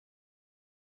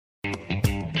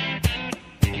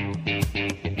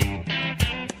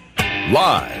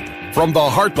Live from the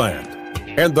heartland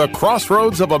and the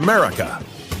crossroads of America,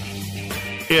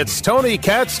 it's Tony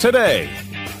Katz Today.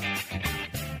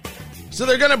 So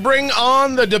they're going to bring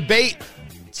on the debate.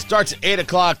 It starts at 8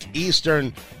 o'clock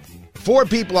Eastern. 4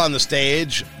 people on the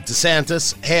stage: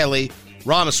 DeSantis, Haley,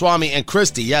 Ramaswamy, and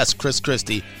Christie. Yes, Chris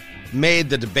Christie made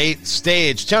the debate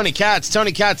stage. Tony Katz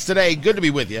Today. Good to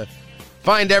be with you.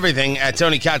 Find everything at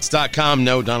TonyKatz.com.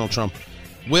 No, Donald Trump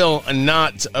will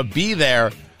not be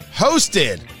there.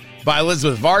 Hosted by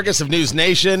Elizabeth Vargas of News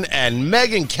Nation and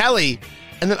Megyn Kelly.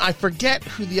 And then I forget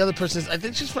who the other person is. I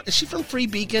think is she from Free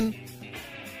Beacon?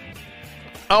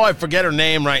 Oh, I forget her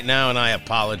name right now, and I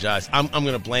apologize. I'm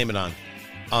going to blame it on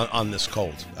this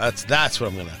cold. That's what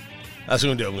I'm going to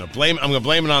do. I'm going to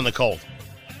blame it on the cold.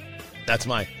 That's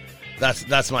my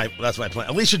plan.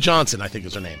 Alicia Johnson, I think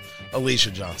is her name.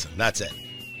 Alicia Johnson. That's it.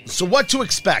 So what to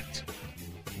expect?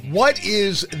 What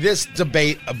is this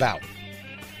debate about?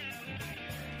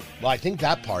 Well, I think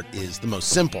that part is the most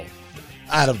simple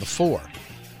out of the 4.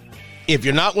 If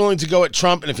you're not willing to go at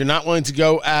Trump and if you're not willing to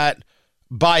go at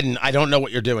Biden, I don't know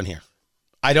what you're doing here.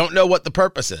 I don't know what the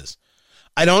purpose is.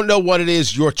 I don't know what it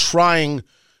is you're trying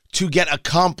to get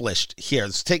accomplished here.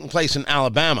 It's taking place in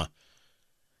Alabama.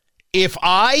 If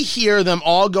I hear them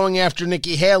all going after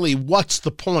Nikki Haley, what's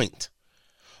the point?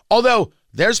 Although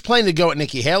there's plenty to go at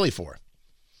Nikki Haley for.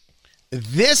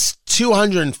 This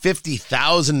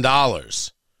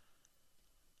 $250,000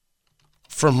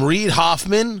 from Reid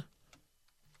Hoffman,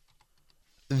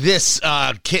 this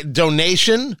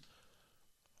donation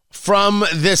from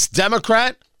this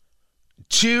Democrat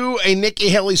to a Nikki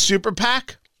Haley super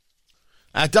PAC,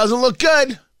 that doesn't look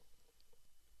good.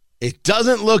 It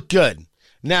doesn't look good.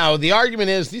 Now, the argument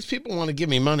is these people want to give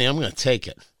me money. I'm going to take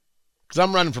it because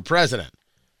I'm running for president.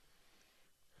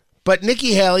 But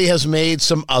Nikki Haley has made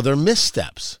some other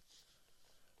missteps.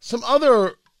 Some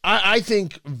other, I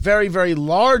think, very, very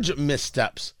large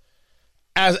missteps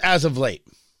as of late.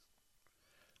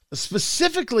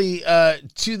 Specifically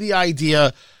to the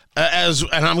idea, and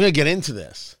I'm going to get into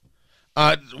this,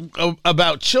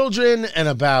 about children and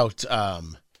about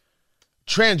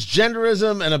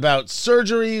transgenderism and about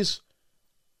surgeries.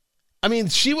 I mean,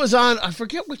 she was on, I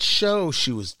forget which show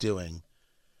she was doing.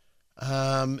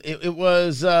 It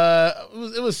was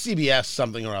CBS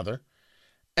something or other.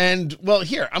 And, well,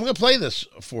 here, I'm going to play this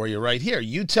for you right here.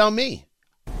 You tell me.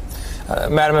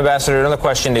 Madam Ambassador, another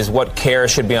question is what care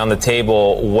should be on the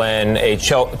table when a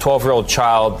 12-year-old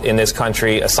child in this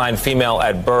country assigned female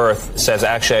at birth says,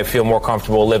 actually, I feel more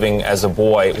comfortable living as a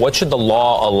boy. What should the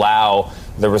law allow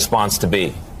the response to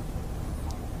be?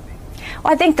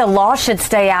 Well, I think the law should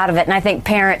stay out of it, and I think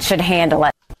parents should handle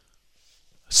it.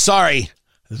 Sorry,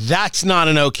 that's not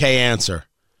an okay answer.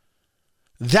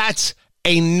 That's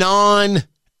a non-answer.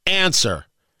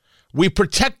 We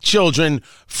protect children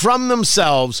from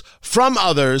themselves, from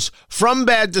others, from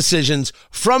bad decisions,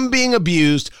 from being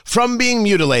abused, from being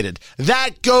mutilated.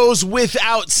 That goes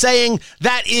without saying.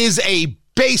 That is a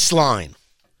baseline.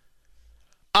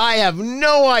 I have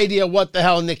no idea what the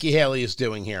hell Nikki Haley is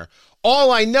doing here.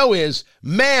 All I know is,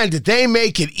 man, did they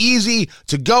make it easy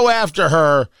to go after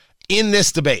her in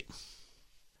this debate.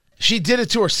 She did it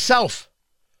to herself.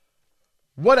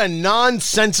 What a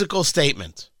nonsensical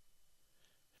statement.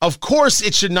 Of course,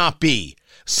 it should not be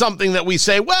something that we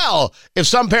say, well, if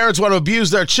some parents want to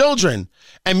abuse their children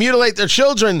and mutilate their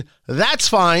children, that's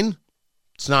fine.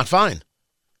 It's not fine.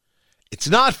 It's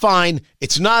not fine.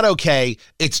 It's not okay.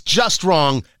 It's just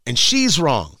wrong. And she's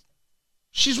wrong.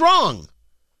 She's wrong.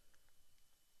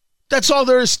 That's all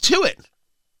there is to it.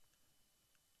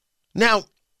 Now,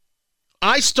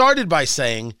 I started by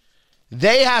saying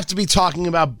they have to be talking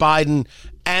about Biden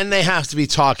and they have to be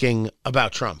talking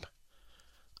about Trump.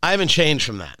 I haven't changed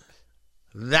from that.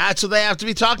 That's what they have to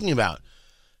be talking about.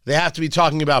 They have to be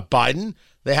talking about Biden.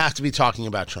 They have to be talking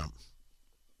about Trump.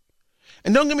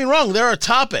 And don't get me wrong, there are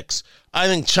topics. I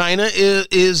think China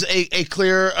is a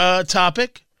clear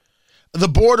topic. The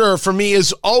border, for me,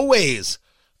 is always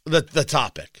the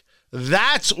topic.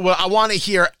 That's what I want to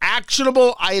hear,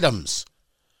 actionable items.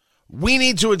 We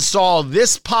need to install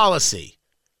this policy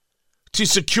to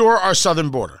secure our southern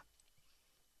border.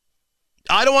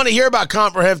 I don't want to hear about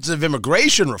comprehensive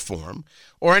immigration reform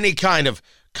or any kind of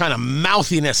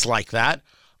mouthiness like that.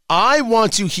 I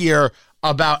want to hear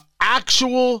about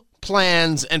actual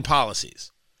plans and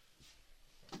policies.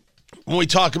 When we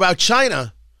talk about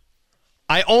China,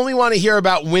 I only want to hear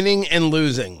about winning and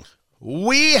losing.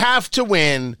 We have to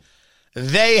win.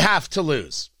 They have to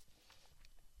lose.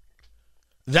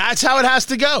 That's how it has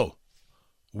to go.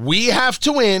 We have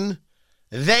to win.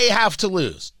 They have to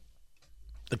lose.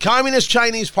 The Communist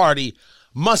Chinese Party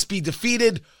must be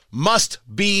defeated must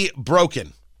be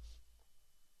broken.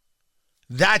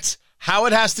 That's how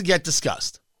it has to get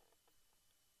discussed.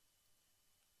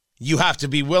 You have to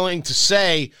be willing to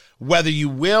say whether you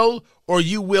will or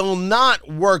you will not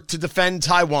work to defend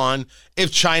Taiwan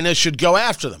if China should go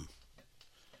after them.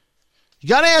 You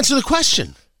got to answer the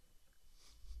question.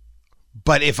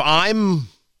 But if I'm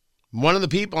one of the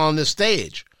people on this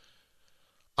stage,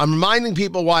 I'm reminding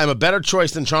people why I'm a better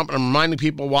choice than Trump, and I'm reminding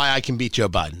people why I can beat Joe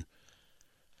Biden.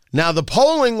 Now, the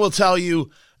polling will tell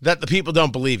you that the people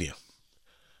don't believe you.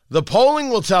 The polling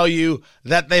will tell you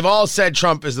that they've all said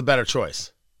Trump is the better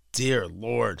choice. Dear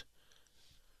Lord.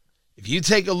 If you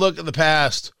take a look at the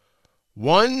past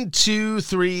 1, 2,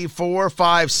 3, 4,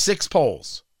 5, 6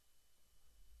 polls,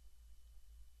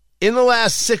 in the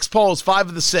last 6 polls, 5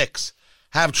 of the 6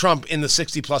 have Trump in the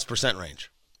 60+% range.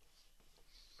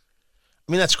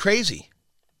 I mean, that's crazy.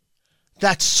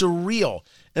 That's surreal.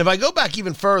 And if I go back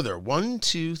even further, 1,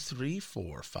 2, 3,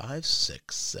 4, 5,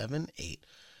 6, 7, 8,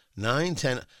 9,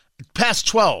 10, past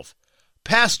 12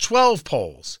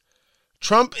 polls,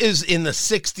 Trump is in the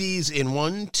 60s in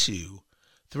 1, 2,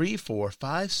 3, 4,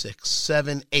 5, 6,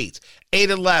 7, 8. 8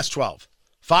 of the last 12.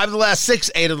 5 of the last 6,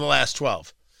 8 of the last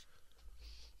 12.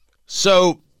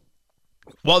 So,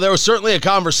 while there was certainly a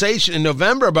conversation in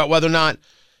November about whether or not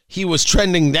he was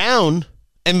trending down,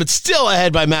 and but still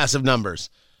ahead by massive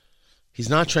numbers, he's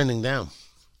not trending down.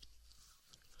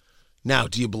 Now,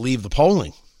 do you believe the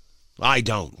polling? I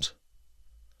don't.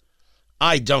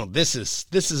 This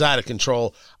is out of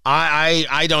control.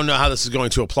 I don't know how this is going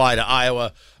to apply to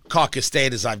Iowa caucus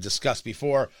state, as I've discussed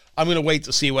before. I'm going to wait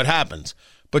to see what happens.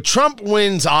 But Trump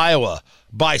wins Iowa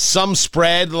by some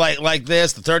spread like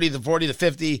this, the 30, the 40, the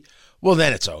 50. Well,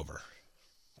 then it's over.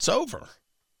 It's over.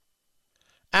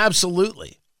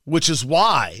 Absolutely. Which is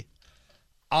why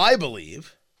I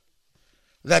believe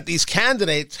that these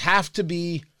candidates have to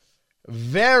be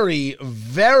very,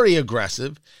 very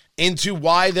aggressive into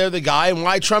why they're the guy and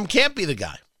why Trump can't be the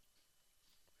guy.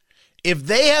 If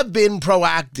they have been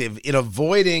proactive in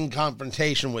avoiding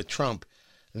confrontation with Trump,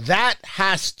 that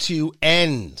has to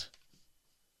end.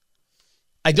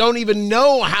 I don't even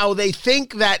know how they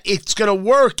think that it's going to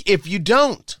work if you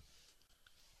don't.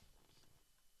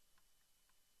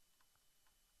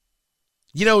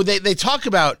 You know, they talk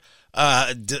about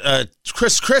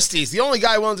Chris Christie's the only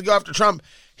guy willing to go after Trump.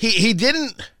 He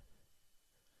didn't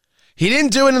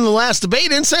do it in the last debate. He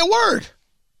didn't say a word.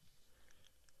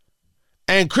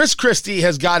 And Chris Christie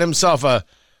has got himself a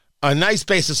nice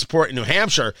base of support in New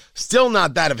Hampshire. Still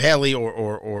not that of Haley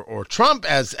or Trump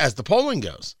as the polling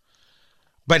goes.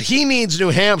 But he needs New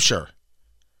Hampshire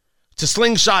to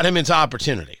slingshot him into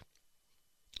opportunity.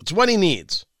 It's what he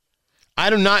needs. I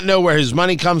do not know where his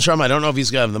money comes from. I don't know if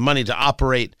he's going to have the money to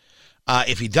operate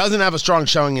if he doesn't have a strong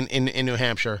showing in New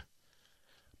Hampshire.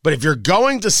 But if you're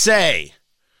going to say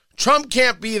Trump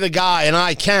can't be the guy and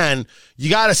I can, you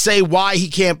got to say why he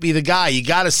can't be the guy. You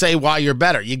got to say why you're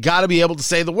better. You got to be able to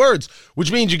say the words,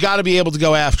 which means you got to be able to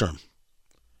go after him.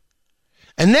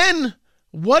 And then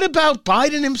what about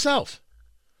Biden himself?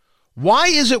 Why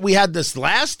is it we had this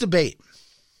last debate?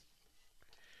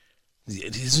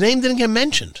 His name didn't get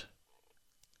mentioned.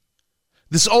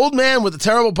 This old man with the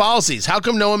terrible policies. How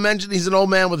come no one mentioned he's an old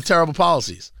man with the terrible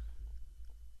policies?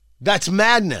 That's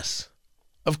madness.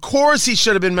 Of course he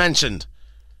should have been mentioned.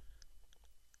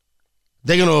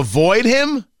 They're going to avoid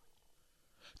him?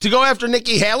 To go after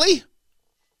Nikki Haley?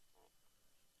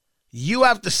 You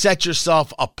have to set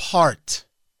yourself apart.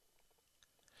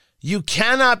 You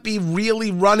cannot be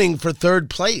really running for third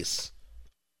place.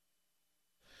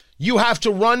 You have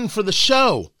to run for the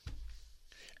show.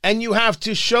 And you have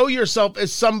to show yourself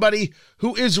as somebody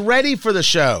who is ready for the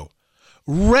show,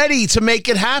 ready to make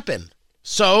it happen.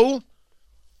 So,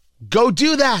 go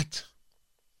do that.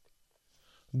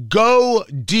 Go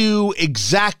do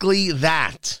exactly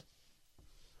that.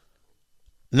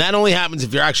 And that only happens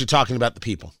if you're actually talking about the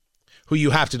people who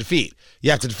you have to defeat. You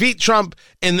have to defeat Trump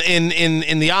in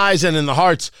the eyes and in the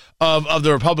hearts of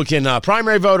the Republican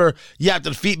primary voter. You have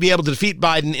to be able to defeat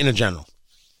Biden in a general.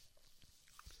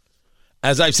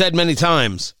 As I've said many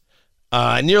times,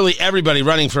 nearly everybody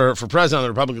running for president on the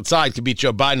Republican side could beat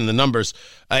Joe Biden. The numbers,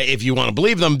 if you want to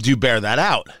believe them, do bear that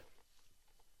out.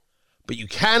 But you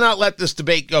cannot let this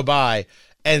debate go by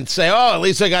and say, oh, at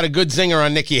least I got a good zinger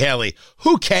on Nikki Haley.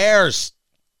 Who cares?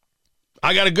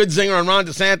 I got a good zinger on Ron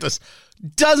DeSantis.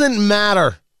 Doesn't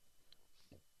matter.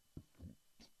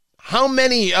 How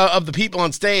many of the people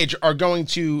on stage are going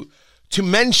to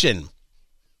mention,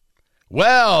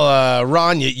 well,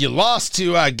 Ron, you lost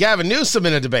to Gavin Newsom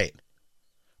in a debate.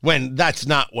 when that's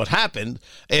not what happened,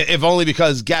 if only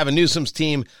because Gavin Newsom's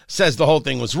team says the whole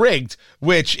thing was rigged,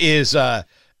 which is an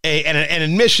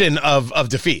admission of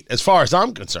defeat, as far as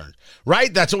I'm concerned.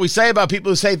 Right? That's what we say about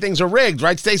people who say things are rigged.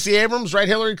 Right, Stacey Abrams? Right,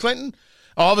 Hillary Clinton?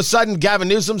 All of a sudden, Gavin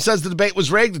Newsom says the debate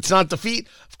was rigged. It's not defeat.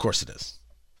 Of course it is.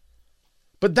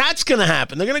 But that's going to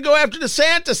happen. They're going to go after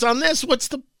DeSantis on this. What's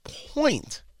the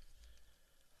point?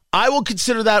 I will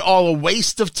consider that all a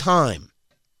waste of time.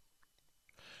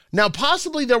 Now,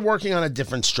 possibly they're working on a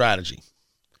different strategy.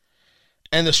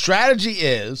 And the strategy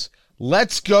is,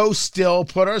 let's go still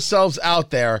put ourselves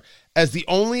out there as the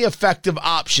only effective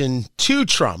option to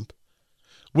Trump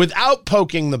without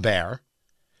poking the bear.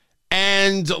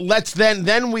 And let's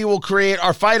then we will create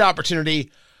our fight opportunity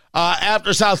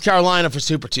after South Carolina for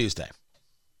Super Tuesday.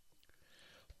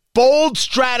 Bold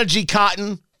strategy,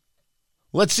 Cotton.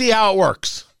 Let's see how it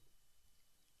works.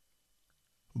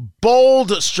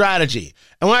 Bold strategy.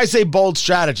 And when I say bold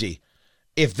strategy,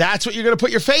 if that's what you're going to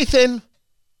put your faith in,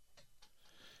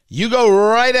 you go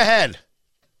right ahead.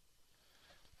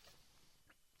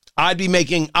 I would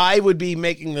be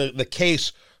making the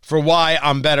case for why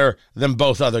I'm better than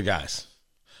both other guys.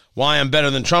 Why I'm better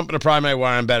than Trump in a primary,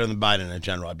 why I'm better than Biden in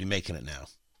general. I'd be making it now.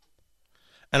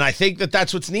 And I think that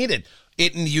that's what's needed.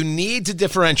 You need to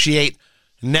differentiate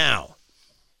now.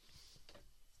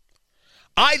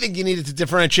 I think you needed to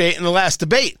differentiate in the last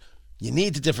debate. You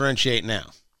need to differentiate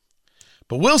now.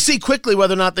 But we'll see quickly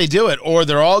whether or not they do it, or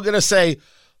they're all going to say,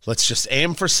 let's just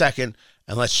aim for second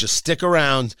and let's just stick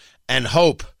around and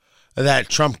hope that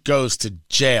Trump goes to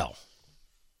jail.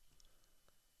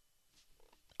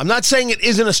 I'm not saying it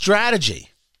isn't a strategy.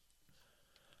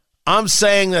 I'm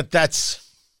saying that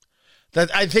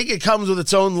I think it comes with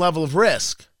its own level of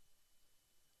risk.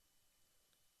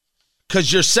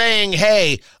 Because you're saying,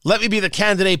 hey, let me be the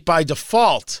candidate by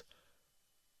default.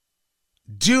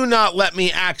 Do not let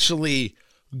me actually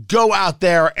go out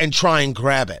there and try and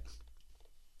grab it.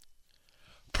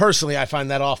 Personally, I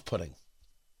find that off-putting.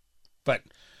 But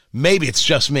maybe it's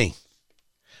just me.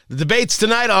 The debate's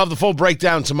tonight. I'll have the full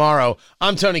breakdown tomorrow.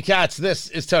 I'm Tony Katz. This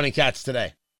is Tony Katz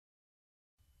Today.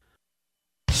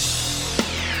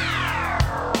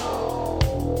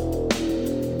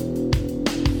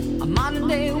 A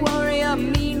modern-day warrior,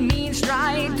 mean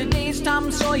stride. Today's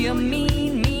Tom Sawyer,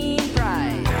 mean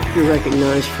pride. You're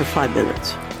recognized for 5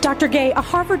 minutes. Dr. Gay, a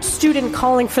Harvard student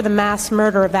calling for the mass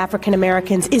murder of African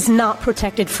Americans is not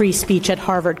protected free speech at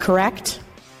Harvard, correct?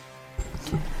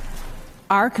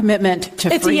 Our commitment to free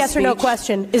speech... It's a yes or no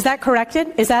question. Is that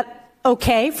corrected? Is that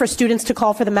okay for students to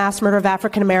call for the mass murder of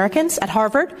African Americans at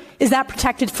Harvard? Is that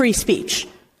protected free speech?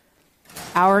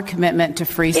 Our commitment to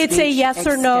free speech... It's a yes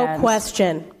or no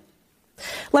question.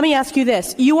 Let me ask you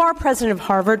this. You are president of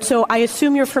Harvard, so I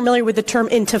assume you're familiar with the term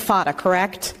intifada,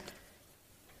 correct?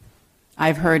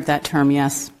 I've heard that term,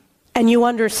 yes. And you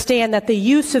understand that the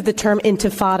use of the term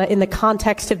intifada in the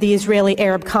context of the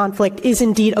Israeli-Arab conflict is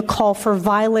indeed a call for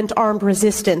violent armed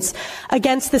resistance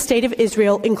against the state of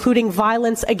Israel, including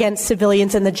violence against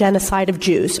civilians and the genocide of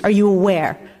Jews. Are you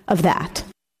aware of that?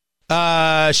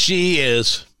 She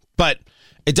is, but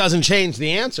it doesn't change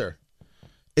the answer.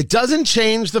 It doesn't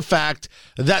change the fact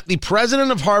that the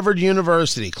president of Harvard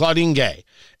University, Claudine Gay,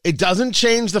 it doesn't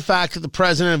change the fact that the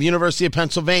president of University of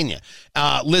Pennsylvania,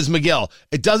 Liz McGill,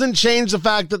 it doesn't change the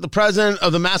fact that the president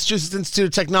of the Massachusetts Institute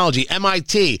of Technology,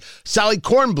 MIT, Sally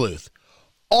Kornbluth,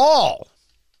 all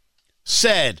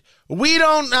said, we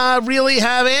don't really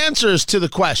have answers to the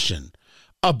question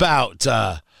about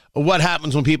what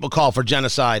happens when people call for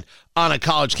genocide on a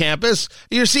college campus.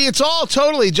 You see, it's all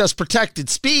totally just protected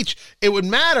speech. It would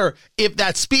matter if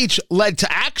that speech led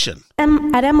to action.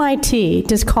 At MIT,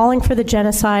 does calling for the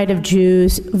genocide of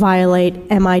Jews violate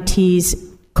MIT's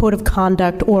code of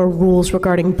conduct or rules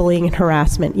regarding bullying and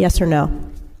harassment? Yes or no?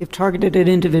 If targeted at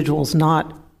individuals,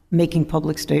 not making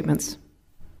public statements.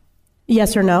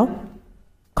 Yes or no?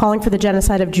 Calling for the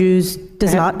genocide of Jews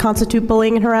does not constitute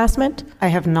bullying and harassment? I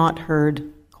have not heard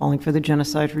calling for the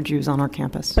genocide for Jews on our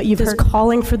campus. But you've heard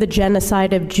calling for the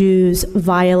genocide of Jews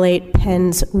violate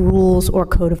Penn's rules or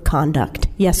code of conduct?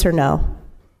 Yes or no?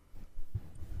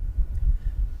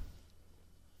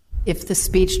 If the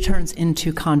speech turns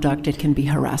into conduct, it can be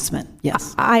harassment.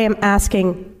 Yes. I am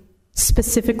asking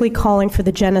specifically calling for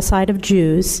the genocide of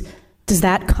Jews. Does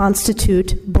that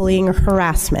constitute bullying or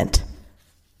harassment?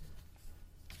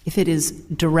 If it is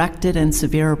directed and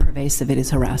severe or pervasive, it is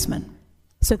harassment.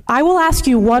 So I will ask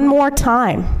you one more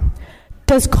time.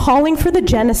 Does calling for the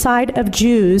genocide of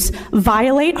Jews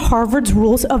violate Harvard's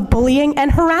rules of bullying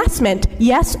and harassment?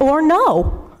 Yes or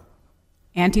no?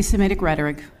 Anti-Semitic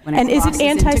rhetoric. And is it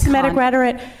anti-Semitic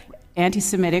rhetoric?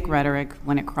 anti-Semitic rhetoric,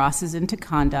 when it crosses into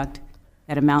conduct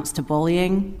that amounts to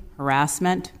bullying,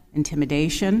 harassment,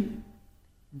 intimidation,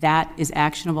 that is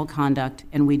actionable conduct,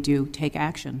 and we do take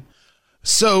action.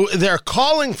 So they're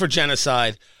calling for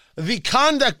genocide. The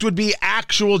conduct would be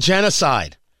actual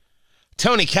genocide.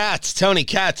 Tony Katz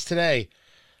today.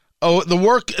 Oh, the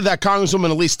work that Congresswoman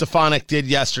Elise Stefanik did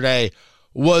yesterday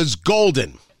was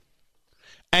golden.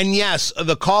 And yes,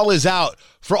 the call is out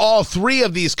for all three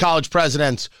of these college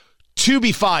presidents to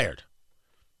be fired.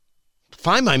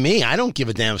 Fine by me. I don't give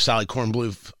a damn if Sally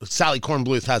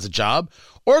Kornbluth has a job,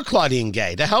 or Claudine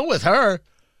Gay. To hell with her.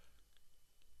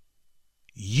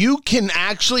 You can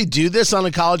actually do this on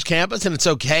a college campus and it's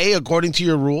okay according to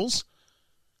your rules?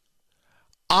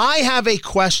 I have a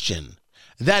question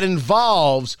that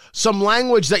involves some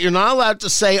language that you're not allowed to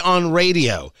say on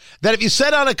radio, that if you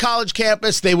said on a college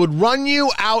campus, they would run you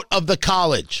out of the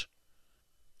college.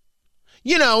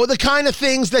 You know, the kind of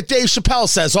things that Dave Chappelle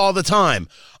says all the time.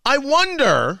 I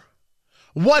wonder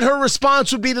what her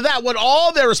response would be to that, what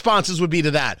all their responses would be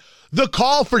to that. The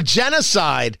call for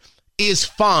genocide is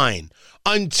fine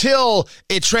until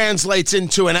it translates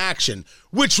into an action,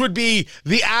 which would be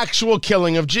the actual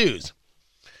killing of Jews.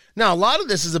 Now, a lot of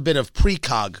this is a bit of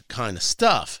precog kind of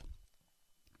stuff,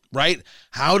 right?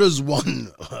 How does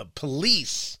one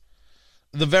police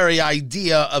the very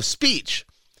idea of speech?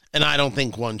 And I don't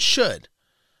think one should.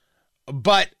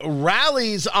 But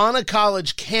rallies on a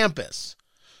college campus,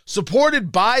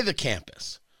 supported by the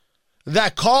campus,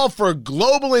 that call for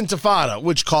global intifada,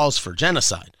 which calls for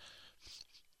genocide,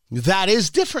 that is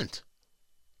different.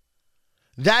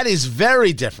 That is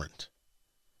very different.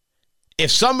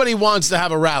 If somebody wants to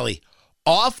have a rally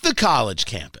off the college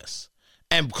campus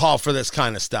and call for this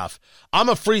kind of stuff, I'm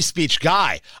a free speech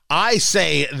guy. I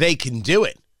say they can do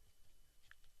it.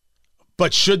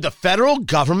 But should the federal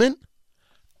government,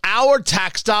 our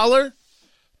tax dollar,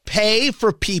 pay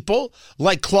for people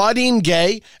like Claudine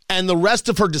Gay and the rest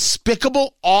of her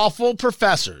despicable, awful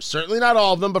professors, certainly not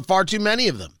all of them, but far too many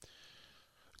of them,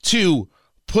 to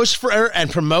push for and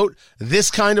promote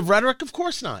this kind of rhetoric? Of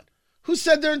course not. Who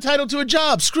said they're entitled to a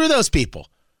job? Screw those people.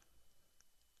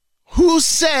 Who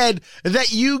said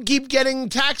that you keep getting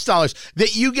tax dollars,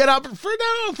 that you get up for?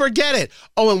 No, forget it.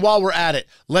 Oh, and while we're at it,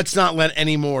 let's not let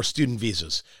any more student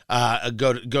visas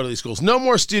go to these schools. No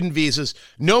more student visas.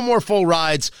 No more full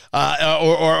rides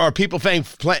or people paying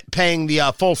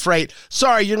the full freight.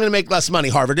 Sorry, you're going to make less money,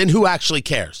 Harvard. And who actually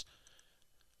cares?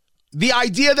 The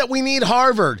idea that we need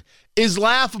Harvard is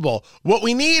laughable. What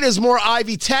we need is more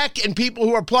Ivy Tech and people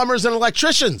who are plumbers and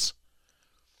electricians.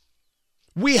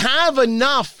 We have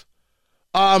enough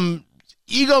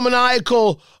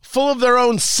egomaniacal, full of their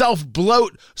own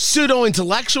self-bloat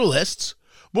pseudo-intellectualists.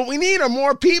 What we need are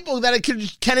more people that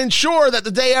can ensure that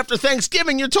the day after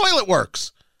Thanksgiving your toilet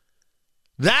works.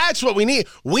 That's what we need.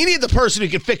 We need the person who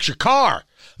can fix your car.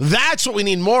 That's what we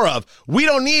need more of. We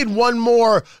don't need one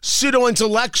more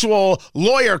pseudo-intellectual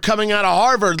lawyer coming out of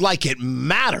Harvard like it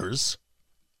matters.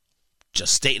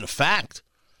 Just stating a fact.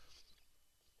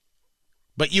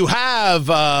 But you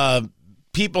have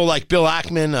people like Bill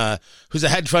Ackman, who's a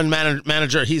hedge fund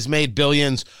manager. He's made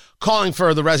billions, calling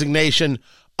for the resignation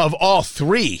of all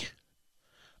three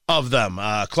of them.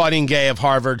 Claudine Gay of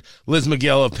Harvard, Liz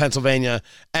McGill of Pennsylvania,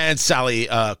 and Sally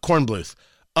Kornbluth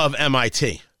of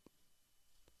MIT.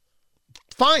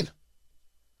 Fine.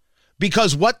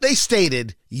 Because what they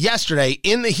stated yesterday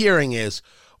in the hearing is,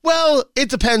 well, it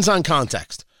depends on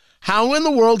context. How in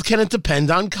the world can it depend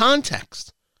on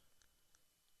context?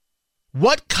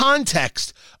 What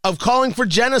context of calling for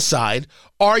genocide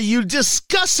are you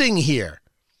discussing here?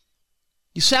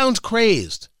 You sound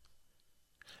crazed.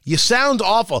 You sound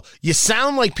awful. You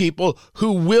sound like people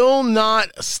who will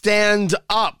not stand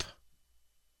up.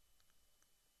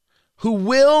 Who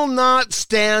will not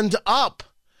stand up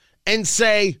and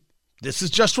say, this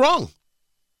is just wrong.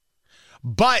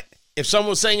 But if someone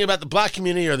was saying about the black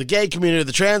community or the gay community or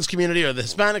the trans community or the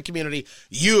Hispanic community,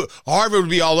 Harvard would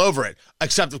be all over it.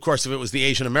 Except, of course, if it was the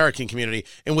Asian American community,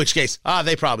 in which case,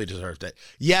 they probably deserved it.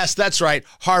 Yes, that's right.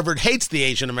 Harvard hates the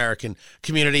Asian American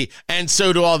community, and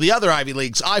so do all the other Ivy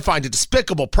Leagues. I find it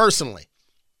despicable personally.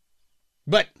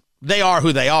 But they are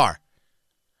who they are.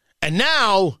 And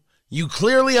now you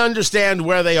clearly understand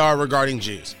where they are regarding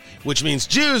Jews, which means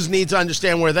Jews need to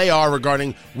understand where they are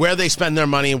regarding where they spend their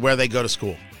money and where they go to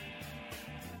school.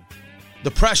 The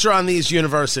pressure on these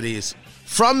universities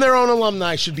from their own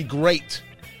alumni should be great.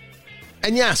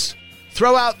 And yes,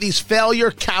 throw out these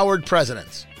failure coward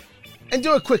presidents. And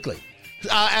do it quickly.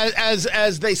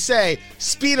 As they say,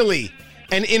 speedily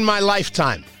and in my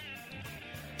lifetime.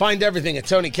 Find everything at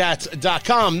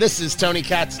TonyKatz.com. This is Tony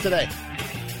Katz Today.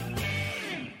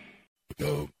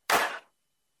 And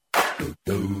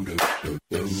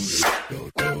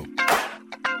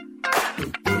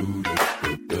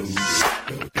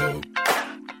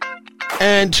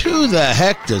who the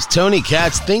heck does Tony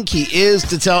Katz think he is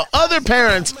to tell other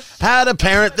parents how to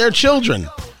parent their children?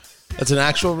 That's an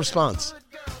actual response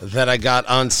that I got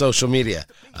on social media.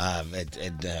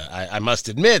 I must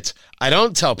admit, I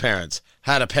don't tell parents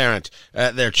how to parent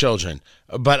their children,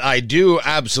 but I do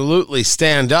absolutely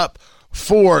stand up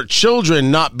for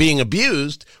children not being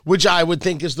abused, which I would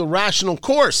think is the rational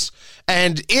course.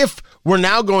 And if we're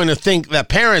now going to think that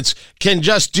parents can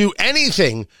just do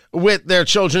anything with their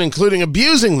children, including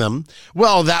abusing them,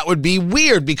 well, that would be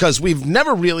weird because we've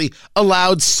never really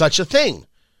allowed such a thing.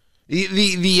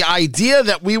 The idea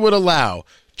that we would allow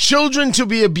children to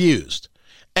be abused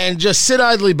and just sit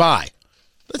idly by,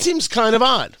 that seems kind of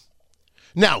odd.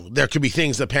 Now, there could be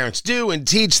things that parents do and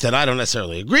teach that I don't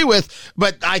necessarily agree with,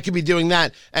 but I could be doing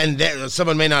that and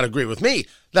someone may not agree with me.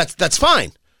 That's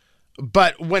fine.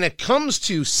 But when it comes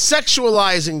to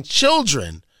sexualizing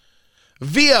children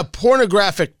via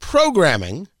pornographic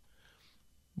programming,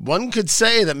 one could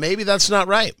say that maybe that's not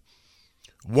right.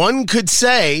 One could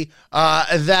say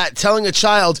that telling a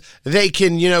child they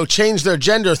can, change their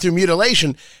gender through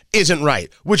mutilation isn't right,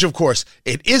 which of course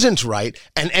it isn't right.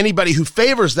 And anybody who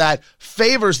favors that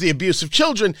favors the abuse of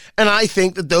children. And I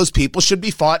think that those people should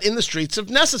be fought in the streets if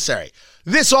necessary.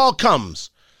 This all comes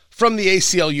from the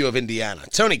ACLU of Indiana.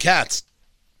 Tony Katz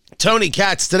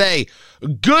today.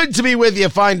 Good to be with you.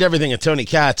 Find everything at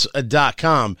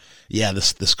TonyKatz.com. Yeah,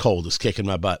 this cold is kicking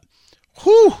my butt.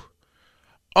 Whew.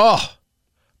 Oh.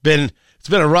 It's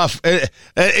been a rough.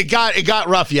 It got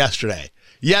rough yesterday.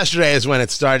 Yesterday is when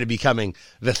it started becoming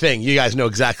the thing. You guys know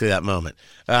exactly that moment.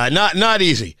 Not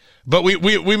easy, but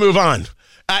we move on.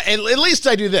 At least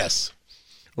I do this,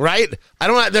 right?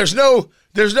 There's no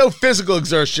physical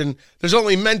exertion. There's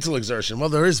only mental exertion. Well,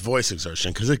 there is voice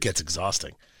exertion because it gets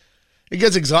exhausting. It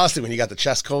gets exhausting when you got the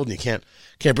chest cold and you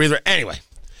can't breathe. Anyway,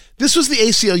 this was the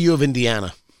ACLU of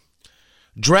Indiana.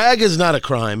 Drag is not a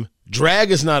crime.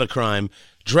 Drag is not a crime.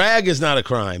 Drag is not a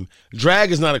crime.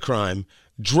 Drag is not a crime.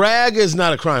 Drag is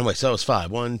not a crime. Wait, so it's 5.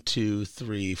 1, 2,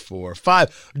 3, 4,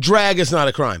 5. Drag is not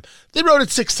a crime. They wrote it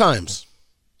 6 times.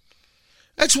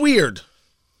 That's weird.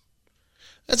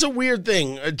 That's a weird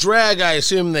thing. A drag, I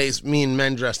assume they mean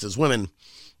men dressed as women.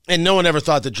 And no one ever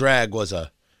thought that drag was a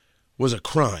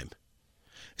crime.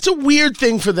 It's a weird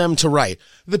thing for them to write.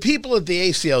 The people at the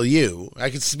ACLU, I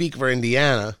could speak for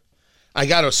Indiana, I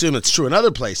got to assume it's true in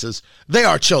other places, they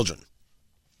are children.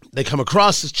 They come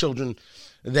across as children.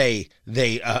 They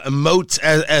emote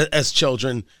as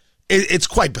children. It's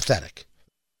quite pathetic.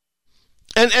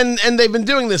 And they've been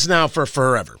doing this now for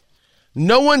forever.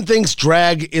 No one thinks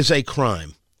drag is a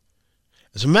crime.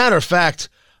 As a matter of fact,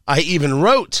 I even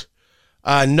wrote,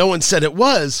 no one said it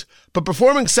was, but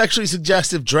performing sexually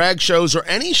suggestive drag shows or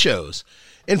any shows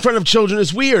in front of children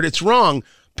is weird. It's wrong.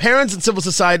 Parents and civil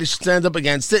society should stand up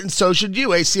against it, and so should you,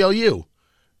 ACLU.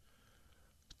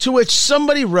 To which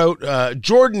somebody wrote,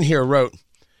 Jordan here wrote,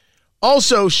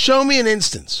 also show me an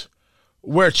instance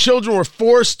where children were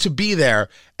forced to be there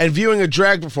and viewing a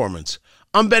drag performance.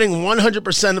 I'm betting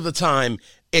 100% of the time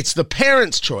it's the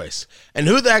parent's choice. And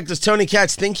who the heck does Tony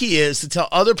Katz think he is to tell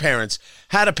other parents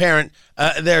how to parent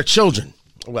their children?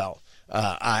 Well,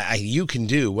 you can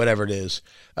do whatever it is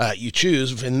you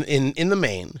choose in the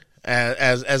main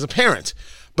as a parent.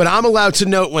 But I'm allowed to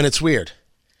note when it's weird.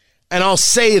 And I'll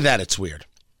say that it's weird.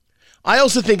 I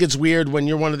also think it's weird when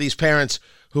you're one of these parents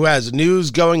who has news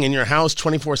going in your house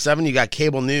 24/7. You got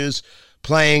cable news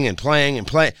playing and playing and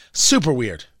playing. Super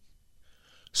weird.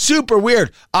 Super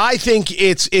weird. I think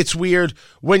it's weird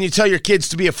when you tell your kids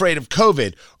to be afraid of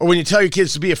COVID or when you tell your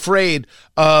kids to be afraid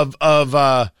of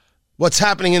what's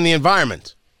happening in the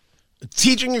environment.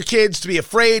 Teaching your kids to be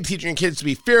afraid, teaching your kids to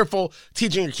be fearful,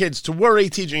 teaching your kids to worry,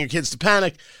 teaching your kids to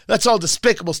panic. That's all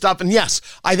despicable stuff. And yes,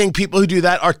 I think people who do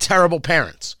that are terrible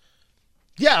parents.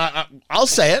 Yeah, I'll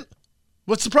say it.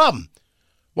 What's the problem?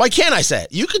 Why can't I say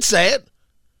it? You could say it.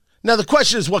 Now, the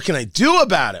question is, what can I do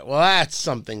about it? Well, that's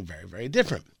something very, very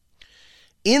different.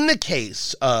 In the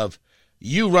case of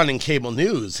you running cable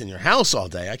news in your house all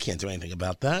day, I can't do anything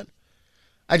about that.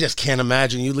 I just can't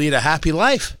imagine you lead a happy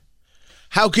life.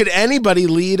 How could anybody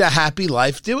lead a happy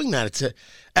life doing that?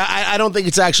 I don't think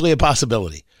it's actually a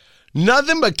possibility.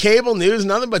 Nothing but cable news,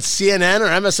 nothing but CNN or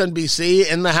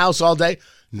MSNBC in the house all day.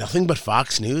 Nothing but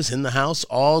Fox News in the house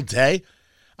all day.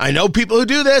 I know people who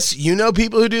do this. You know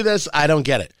people who do this. I don't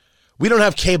get it. We don't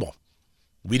have cable.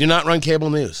 We do not run cable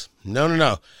news.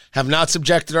 No. Have not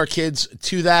subjected our kids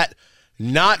to that.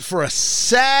 Not for a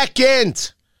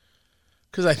second.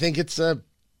 Because I think it's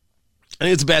I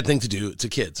think it's a bad thing to do to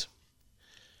kids.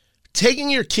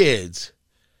 Taking your kids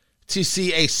to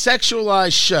see a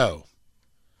sexualized show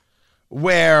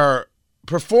where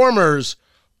performers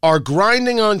are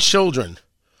grinding on children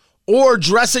or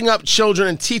dressing up children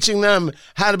and teaching them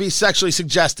how to be sexually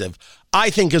suggestive,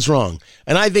 I think is wrong.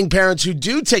 And I think parents who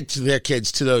do take their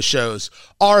kids to those shows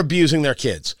are abusing their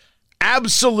kids.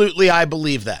 Absolutely, I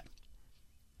believe that.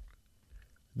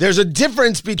 There's a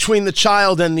difference between the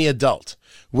child and the adult,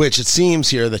 which it seems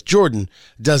here that Jordan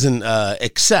doesn't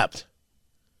accept.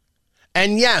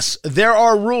 And yes, there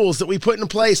are rules that we put in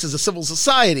place as a civil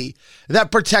society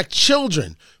that protect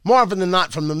children, more often than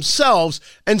not from themselves,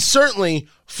 and certainly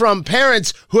from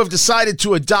parents who have decided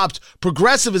to adopt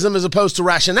progressivism as opposed to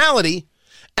rationality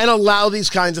and allow these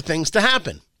kinds of things to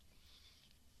happen.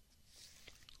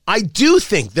 I do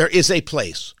think there is a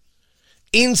place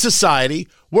in society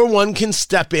where one can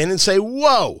step in and say,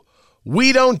 whoa,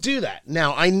 we don't do that.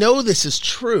 Now, I know this is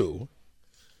true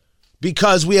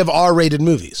because we have R-rated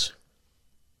movies.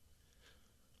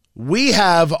 We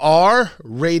have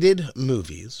R-rated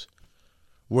movies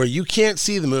where you can't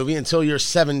see the movie until you're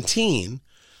 17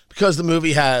 because the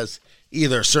movie has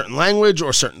either certain language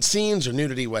or certain scenes or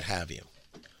nudity, what have you.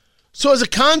 So as a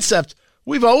concept,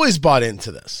 we've always bought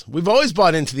into this. We've always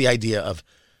bought into the idea of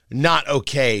not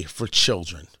okay for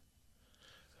children.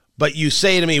 But you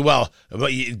say to me, well,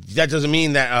 that doesn't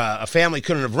mean that a family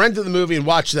couldn't have rented the movie and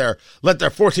let their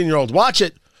 14-year-old watch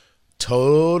it.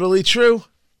 Totally true.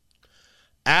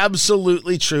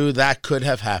 Absolutely true. That could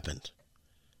have happened.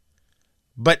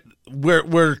 But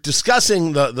we're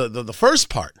discussing the first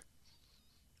part.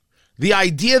 The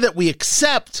idea that we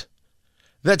accept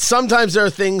that sometimes there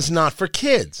are things not for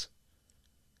kids.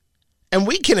 And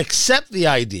we can accept the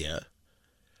idea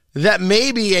that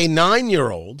maybe a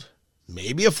 9-year-old,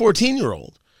 maybe a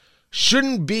 14-year-old,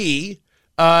 shouldn't be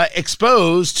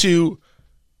exposed to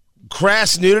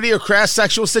crass nudity or crass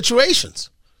sexual situations.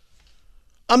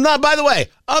 By the way,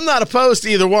 I'm not opposed to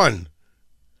either one,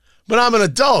 but I'm an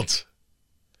adult.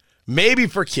 Maybe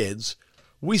for kids,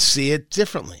 we see it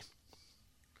differently.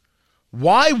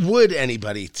 Why would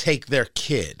anybody take their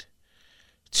kid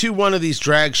to one of these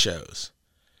drag shows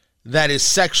that is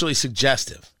sexually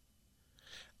suggestive?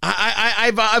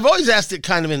 I've always asked it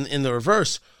kind of in the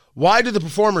reverse. Why do the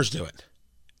performers do it?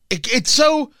 It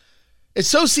so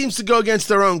seems to go against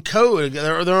their own code,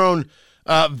 their own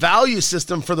value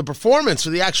system for the performance, for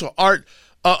the actual art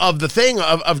of the thing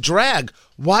of drag.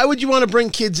 Why would you want to bring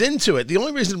kids into it? The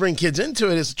only reason to bring kids into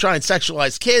it is to try and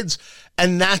sexualize kids,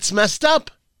 and that's messed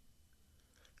up.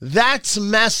 That's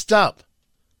messed up.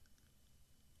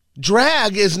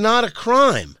 Drag is not a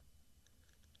crime.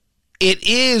 It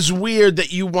is weird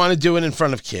that you want to do it in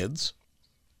front of kids,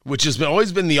 which has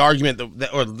always been the argument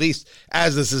that, or at least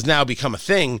as this has now become a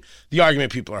thing, the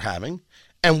argument people are having.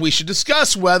 And we should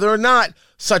discuss whether or not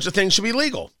such a thing should be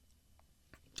legal.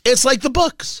 It's like the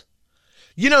books.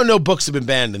 You know, no books have been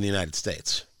banned in the United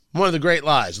States. One of the great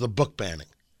lies, the book banning.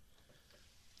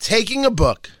 Taking a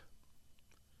book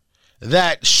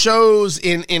that shows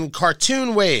in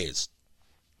cartoon ways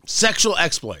sexual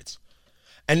exploits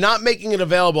and not making it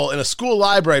available in a school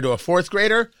library to a fourth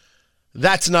grader,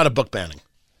 that's not a book banning.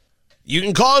 You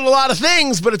can call it a lot of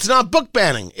things, but it's not book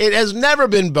banning. It has never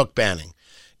been book banning.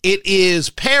 It is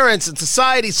parents and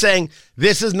society saying,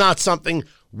 this is not something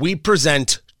we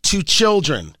present to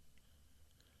children.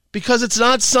 Because it's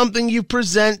not something you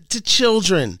present to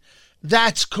children.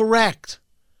 That's correct.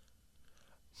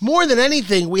 More than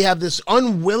anything, we have this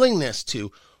unwillingness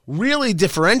to really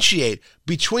differentiate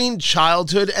between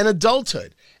childhood and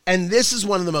adulthood. And this is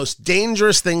one of the most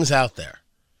dangerous things out there.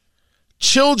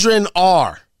 Children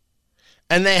are,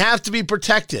 and they have to be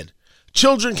protected.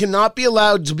 Children cannot be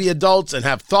allowed to be adults and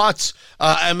have thoughts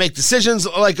and make decisions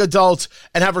like adults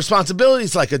and have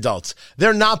responsibilities like adults.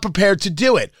 They're not prepared to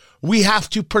do it. We have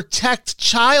to protect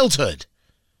childhood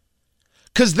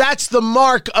because that's the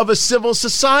mark of a civil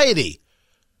society.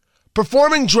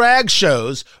 Performing drag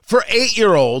shows for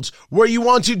 8-year-olds where you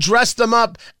want to dress them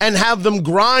up and have them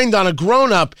grind on a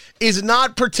grown-up is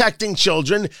not protecting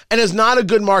children and is not a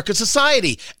good mark of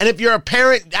society. And if you're a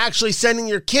parent actually sending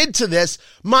your kid to this,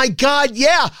 my God,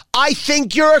 yeah, I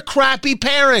think you're a crappy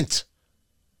parent.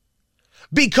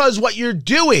 Because what you're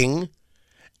doing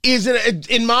is,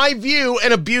 in my view,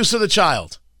 an abuse of the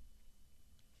child.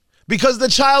 Because the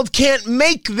child can't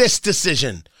make this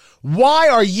decision. Why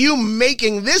are you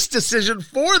making this decision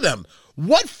for them?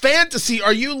 What fantasy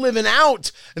are you living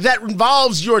out that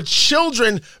involves your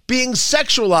children being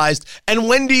sexualized? And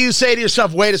when do you say to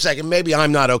yourself, wait a second, maybe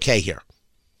I'm not okay here?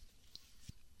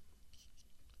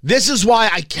 This is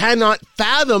why I cannot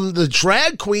fathom the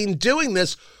drag queen doing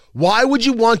this Why would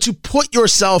you want to put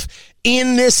yourself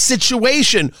in this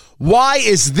situation? Why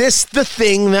is this the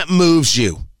thing that moves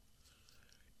you?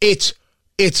 It's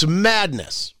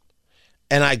madness.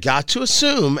 And I got to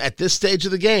assume at this stage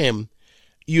of the game,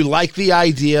 you like the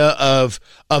idea of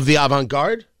the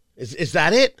avant-garde? Is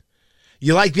that it?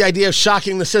 You like the idea of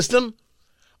shocking the system?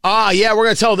 Yeah, we're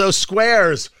going to tell those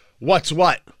squares what's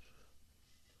what.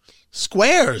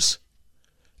 Squares.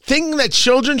 Thinking that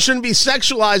children shouldn't be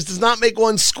sexualized does not make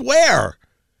one square.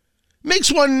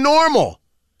 Makes one normal.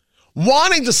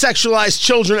 Wanting to sexualize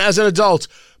children as an adult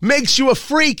makes you a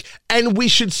freak, and we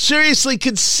should seriously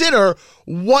consider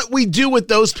what we do with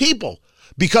those people,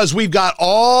 because we've got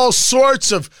all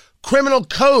sorts of criminal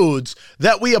codes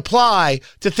that we apply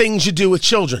to things you do with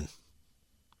children.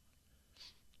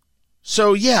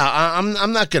 So yeah,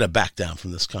 I'm not going to back down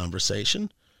from this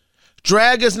conversation.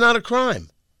 Drag is not a crime.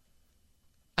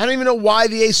 I don't even know why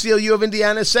the ACLU of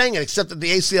Indiana is saying it, except that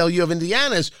the ACLU of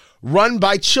Indiana is run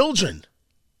by children.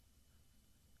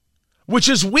 Which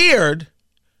is weird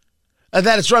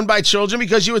that it's run by children,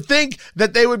 because you would think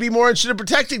that they would be more interested in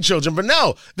protecting children. But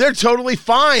no, they're totally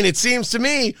fine, it seems to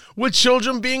me, with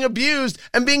children being abused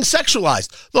and being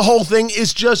sexualized. The whole thing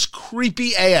is just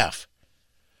creepy AF.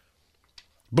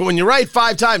 But when you write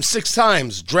 5 times, 6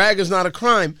 times, drag is not a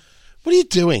crime, what are you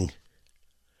doing?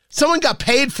 Someone got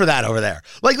paid for that over there.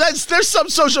 Like, there's some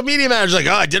social media manager like,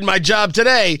 I did my job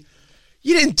today.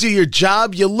 You didn't do your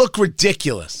job. You look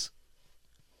ridiculous.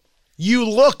 You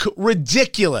look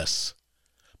ridiculous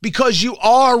because you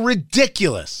are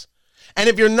ridiculous. And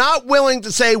if you're not willing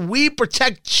to say we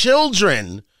protect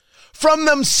children from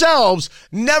themselves,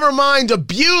 never mind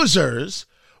abusers,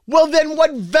 well, then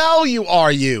what value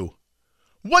are you?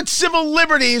 What civil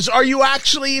liberties are you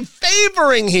actually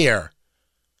favoring here?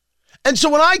 And so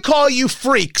when I call you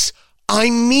freaks, I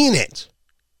mean it.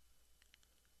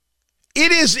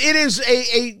 It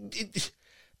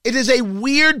is a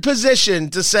weird position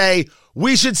to say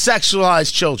we should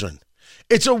sexualize children.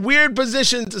 It's a weird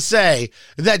position to say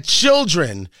that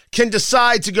children can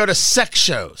decide to go to sex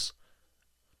shows.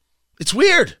 It's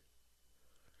weird.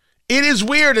 It is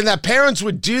weird, and that parents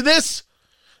would do this.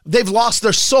 They've lost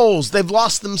their souls. They've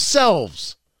lost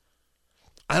themselves.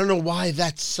 I don't know why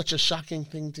that's such a shocking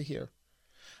thing to hear.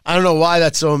 I don't know why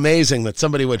that's so amazing that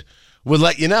somebody would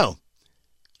let you know.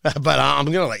 But I'm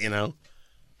going to let you know.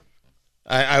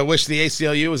 I wish the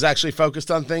ACLU was actually focused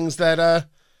on things that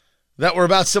were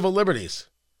about civil liberties.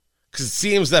 Because it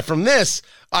seems that from this,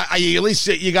 at least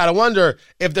you got to wonder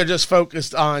if they're just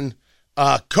focused on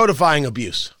codifying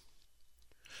abuse.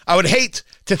 I would hate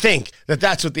to think that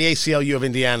that's what the ACLU of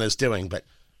Indiana is doing, but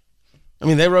I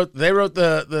mean, they wrote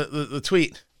the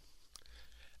tweet,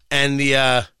 and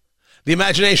the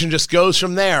imagination just goes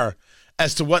from there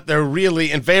as to what they're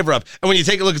really in favor of. And when you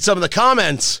take a look at some of the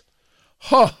comments,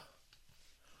 oh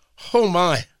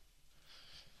my!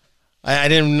 I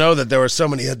didn't know that there were so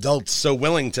many adults so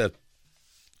willing to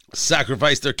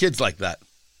sacrifice their kids like that.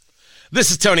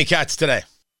 This is Tony Katz Today.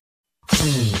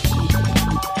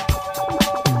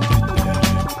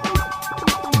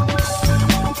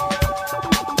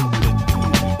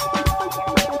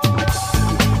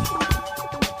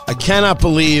 I cannot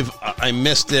believe I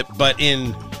missed it, but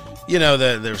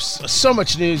there's so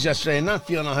much news yesterday and not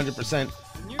feeling 100%.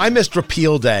 I missed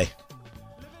Repeal Day.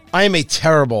 I am a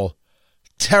terrible,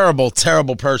 terrible,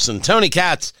 terrible person. Tony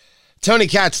Katz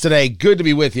Today. Good to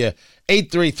be with you.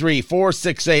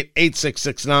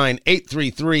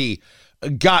 833-468-8669.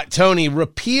 833-GOT-TONY.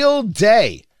 Repeal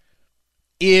Day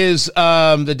is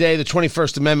the day the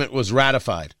 21st Amendment was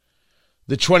ratified.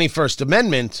 The 21st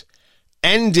Amendment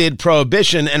ended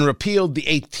prohibition and repealed the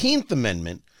 18th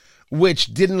Amendment, which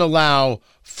didn't allow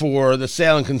for the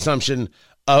sale and consumption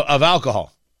of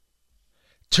alcohol.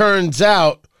 Turns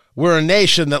out we're a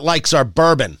nation that likes our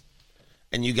bourbon.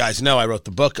 And you guys know I wrote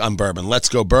the book on bourbon, Let's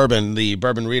Go Bourbon, the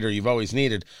bourbon reader you've always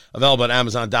needed, available at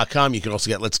Amazon.com. You can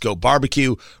also get Let's Go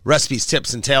Barbecue, recipes,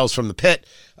 tips, and tales from the pit.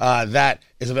 That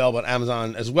is available at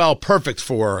Amazon as well. Perfect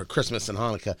for Christmas and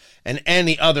Hanukkah and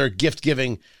any other gift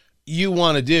giving you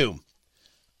want to do.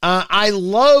 I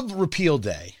love Repeal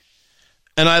Day,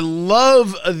 and I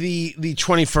love the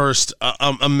 21st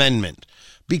Amendment,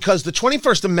 because the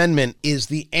 21st Amendment is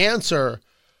the answer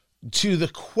to the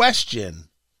question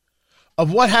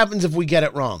of what happens if we get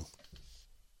it wrong.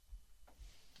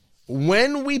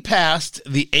 When we passed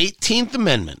the 18th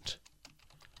Amendment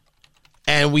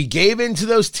and we gave in to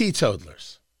those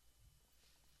teetotalers,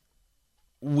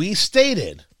 we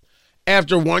stated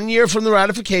After 1 year from the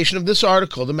ratification of this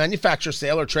article, the manufacture,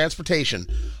 sale, or transportation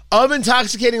of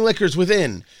intoxicating liquors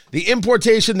within, the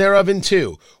importation thereof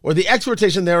into, or the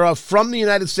exportation thereof from the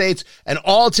United States and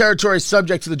all territories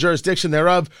subject to the jurisdiction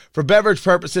thereof for beverage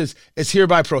purposes is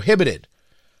hereby prohibited.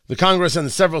 The Congress and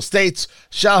the several states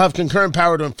shall have concurrent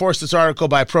power to enforce this article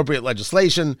by appropriate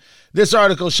legislation. This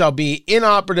article shall be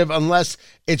inoperative unless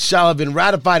it shall have been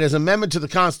ratified as amendment to the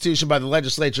Constitution by the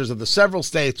legislatures of the several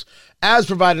states as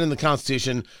provided in the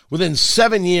Constitution within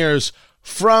 7 years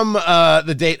from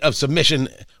the date of submission.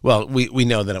 Well, we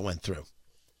know that it went through.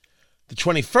 The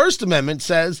 21st Amendment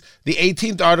says the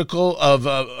 18th article of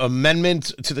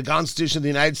amendment to the Constitution of the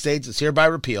United States is hereby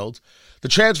repealed. The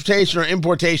transportation or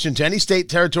importation to any state,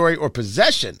 territory, or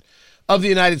possession of the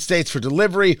United States for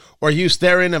delivery or use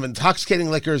therein of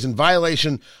intoxicating liquors in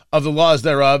violation of the laws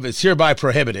thereof is hereby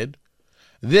prohibited.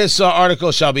 This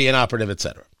article shall be inoperative,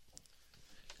 etc.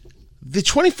 The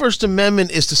 21st Amendment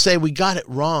is to say we got it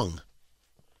wrong.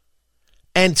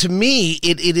 And to me,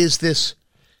 it is this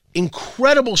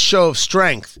incredible show of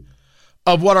strength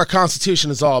of what our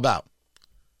Constitution is all about.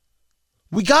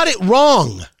 We got it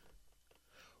wrong.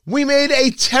 We made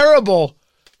a terrible,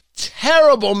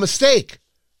 terrible mistake.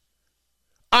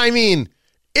 I mean,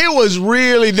 it was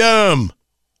really dumb.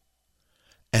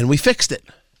 And we fixed it.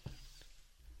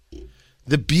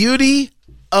 The beauty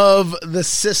of the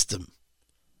system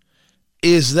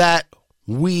is that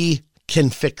we can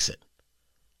fix it.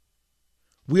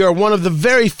 We are one of the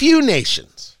very few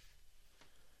nations.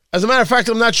 As a matter of fact,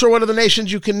 I'm not sure what other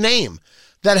nations you can name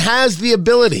that has the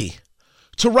ability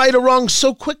to right a wrong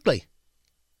so quickly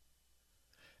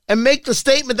and make the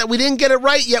statement that we didn't get it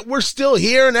right, yet we're still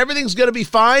here and everything's going to be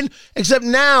fine, except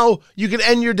now you can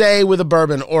end your day with a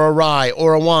bourbon or a rye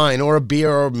or a wine or a beer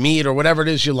or meat or whatever it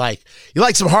is you like. You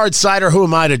like some hard cider? Who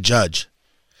am I to judge?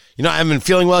 You know, I haven't been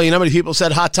feeling well. You know how many people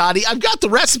said hot toddy? I've got the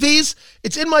recipes.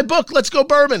 It's in my book. Let's go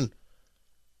bourbon.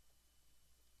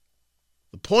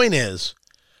 The point is,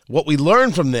 what we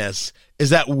learn from this is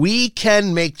that we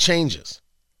can make changes.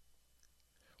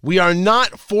 We are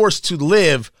not forced to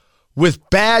live with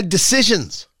bad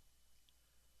decisions.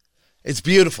 It's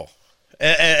beautiful,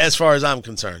 as far as I'm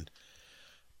concerned.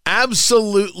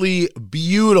 Absolutely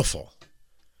beautiful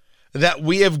that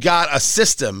we have got a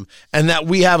system and that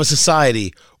we have a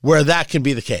society where that can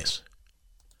be the case.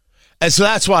 And so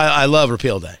that's why I love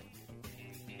Repeal Day.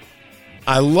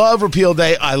 I love Repeal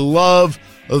Day. I love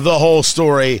the whole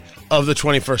story of the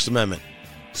 21st Amendment.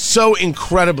 So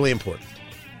incredibly important.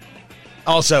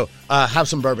 Also, have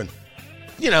some bourbon.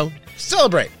 You know,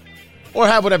 celebrate. Or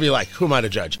have whatever you like. Who am I to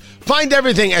judge? Find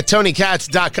everything at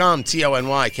TonyKatz.com.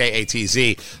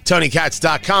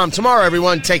 TonyKatz.com. Tomorrow,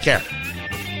 everyone. Take care.